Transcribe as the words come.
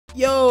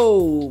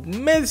Yo,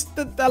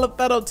 Mr.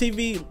 TALIAFERRO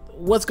TV,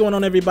 what's going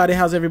on, everybody?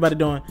 How's everybody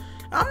doing?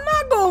 I'm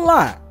not gonna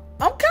lie,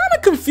 I'm kind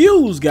of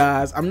confused,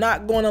 guys. I'm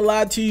not gonna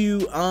lie to you.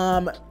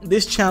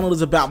 This channel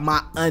is about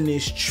my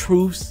honest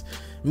truths,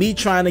 me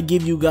trying to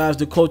give you guys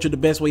the culture the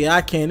best way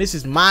I can. This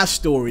is my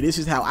story. This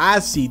is how I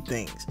see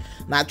things.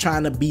 Not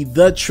trying to be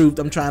the truth.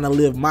 I'm trying to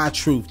live my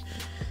truth.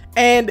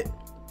 And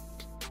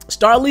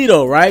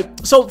Starlito,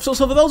 right? So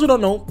for those who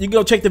don't know, you can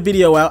go check the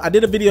video out. I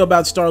did a video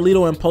about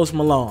Starlito and Post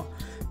Malone.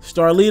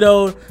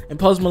 Starlito and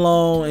Post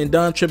Malone and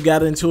Don Trip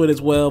got into it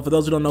as well. For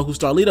those who don't know who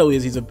Starlito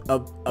is, he's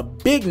a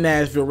big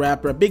Nashville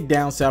rapper, a big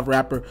down south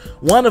rapper,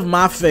 one of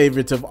my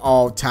favorites of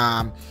all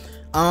time.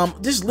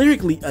 Just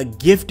lyrically a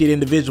gifted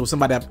individual,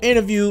 somebody I've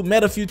interviewed,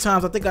 met a few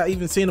times. I think I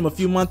even seen him a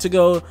few months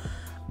ago.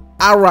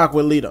 I rock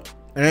with Lito.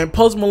 And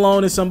Post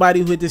Malone is somebody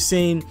who hit the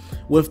scene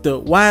with the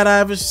White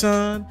Irish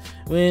Sun.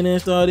 When it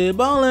started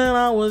ballin',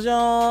 I was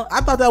young.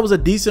 I thought that was a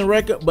decent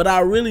record, but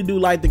I really do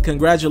like the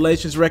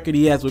Congratulations record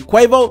he has with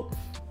Quavo.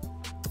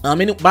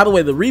 By the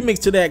way, the remix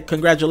to that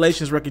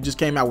Congratulations record just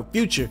came out with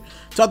Future.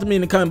 Talk to me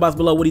in the comment box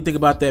below. What do you think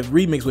about that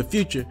remix with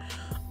Future?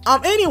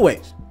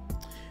 Anyways,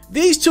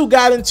 these two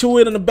got into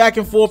it in the back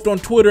and forth on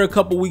Twitter a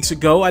couple weeks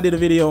ago. I did a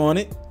video on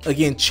it.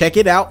 Again, check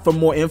it out for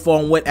more info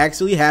on what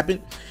actually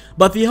happened.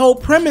 But the whole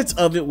premise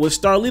of it was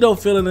Starlito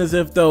feeling as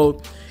if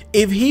though,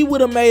 if he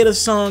would have made a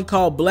song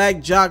called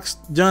Black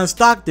John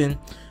Stockton,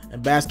 a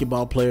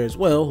basketball player as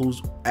well,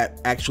 who's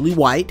actually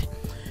white,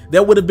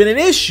 there would have been an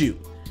issue.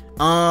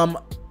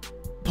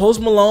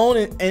 Post Malone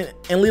and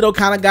Lito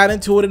kind of got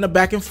into it in the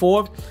back and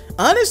forth.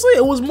 Honestly,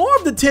 it was more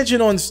of the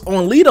tension on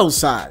Lito's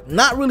side,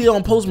 not really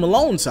on Post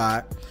Malone's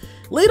side.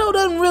 Lito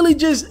doesn't really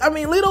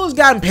Lito has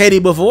gotten petty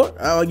before.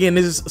 Again,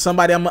 this is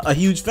somebody I'm a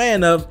huge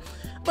fan of,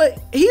 but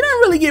he didn't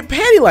really get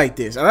petty like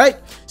this, all right?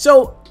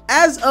 So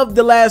as of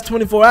the last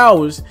 24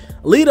 hours,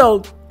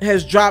 Lito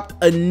has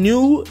dropped a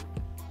new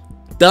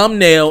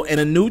thumbnail and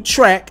a new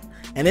track.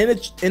 And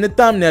in the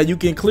thumbnail, you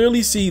can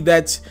clearly see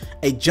that's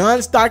a John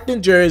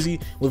Stockton jersey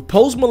with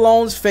Post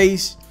Malone's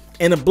face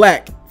and a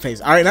black face.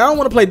 All right, now I don't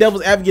want to play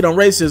devil's advocate on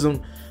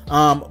racism,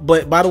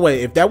 but by the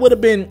way, if that would have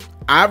been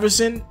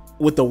Iverson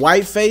with the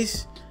white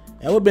face,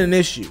 that would have been an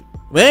issue.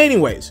 But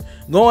anyways,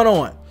 going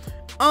on.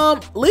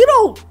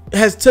 Lito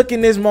has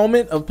taken this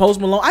moment of Post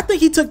Malone. I think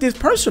he took this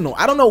personal.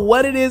 I don't know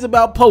what it is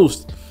about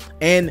Post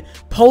and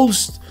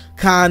Post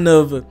kind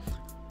of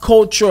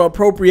culture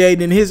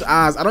appropriating in his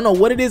eyes. I don't know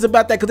what it is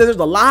about that, because there's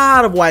a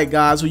lot of white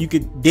guys who you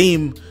could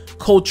deem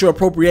culture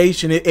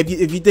appropriation if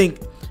you think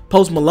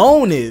Post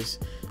Malone is.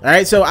 All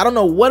right, so I don't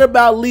know what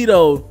about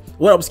Lito,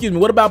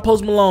 what about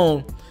Post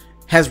Malone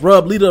has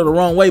rubbed Lito the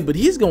wrong way, but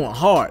he's going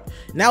hard.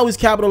 Now he's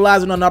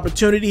capitalizing on an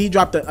opportunity. He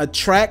dropped a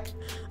track,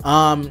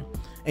 and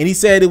he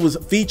said it was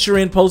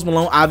featuring Post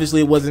Malone.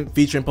 Obviously it wasn't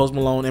featuring Post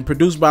Malone, and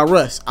produced by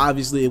Russ.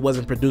 Obviously it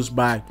wasn't produced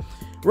by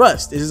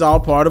Russ. This is all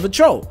part of a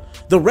troll.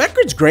 The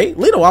record's great.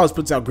 Lito always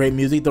puts out great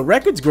music. The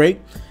record's great,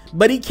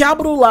 but he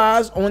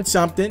capitalized on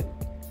something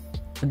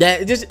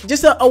that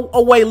just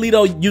a way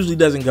Lito usually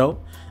doesn't go.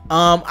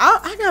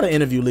 I gotta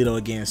interview Lito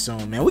again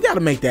soon, man. We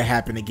gotta make that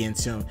happen again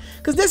soon,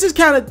 because this is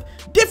kind of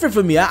different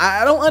for me.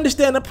 I don't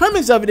understand the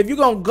premise of it. If you're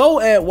gonna go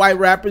at white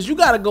rappers, you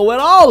gotta go at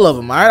all of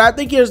them. All right, I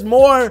think there's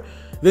more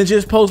than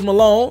just Post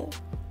Malone.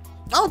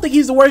 I don't think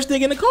he's the worst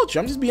thing in the culture.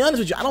 I'm just being honest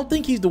with you. I don't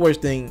think he's the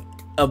worst thing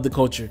of the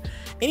culture,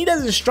 and he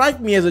doesn't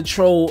strike me as a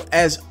troll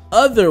as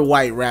other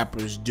white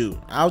rappers do.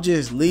 I'll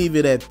just leave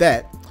it at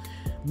that.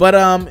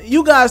 But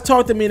you guys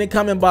talk to me in the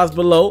comment box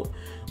below.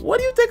 What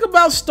do you think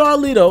about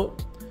Starlito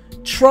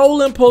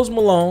trolling Post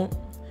Malone,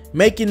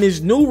 making this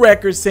new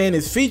record saying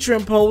it's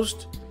featuring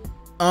Post?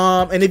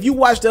 And if you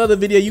watched the other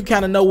video, you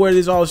kind of know where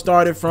this all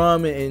started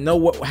from and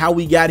know how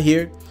we got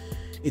here.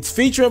 It's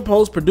featuring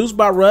Post, produced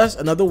by Russ,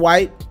 another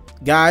white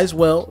guy as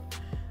well.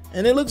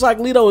 And it looks like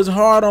Lito is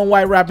hard on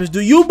white rappers. Do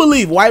you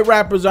believe white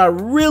rappers are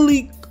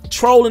really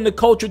trolling the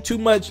culture too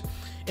much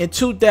in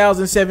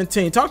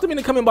 2017? Talk to me in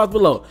the comment box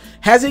below.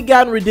 Has it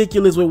gotten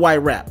ridiculous with white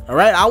rap? All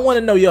right, I want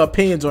to know your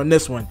opinions on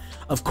this one.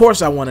 Of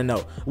course I want to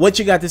know what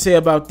you got to say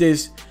about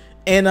this.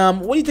 And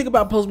what do you think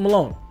about Post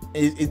Malone?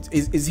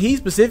 Is he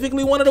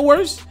specifically one of the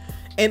worst?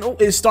 And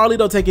is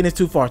Starlito taking this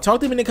too far? Talk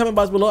to me in the comment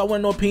box below. I want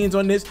to know opinions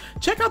on this.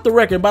 Check out the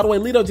record. By the way,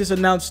 Lito just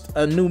announced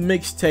a new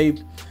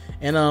mixtape.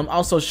 And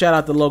also shout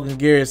out to Logan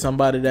Garrett,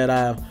 somebody that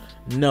I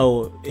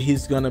know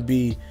he's gonna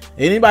be.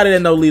 Anybody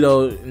that know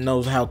Lito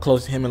knows how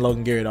close him and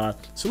Logan Garrett are.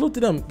 Salute to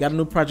them. Got a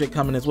new project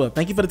coming as well.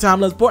 Thank you for the time,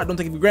 love, support. Don't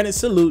take it for granted.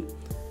 Salute.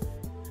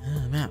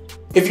 I'm out.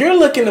 If you're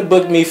looking to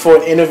book me for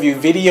an interview,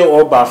 video,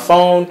 or by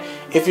phone,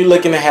 if you're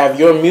looking to have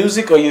your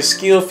music or your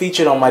skill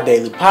featured on my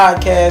daily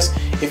podcast,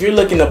 if you're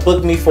looking to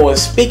book me for a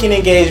speaking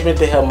engagement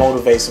to help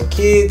motivate some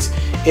kids,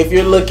 if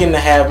you're looking to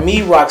have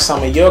me rock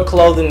some of your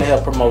clothing to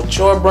help promote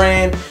your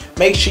brand,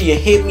 make sure you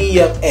hit me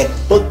up at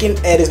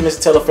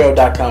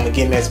booking@itsmrtaliaferro.com.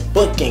 Again, that's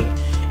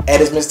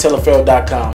booking@itsmrtaliaferro.com.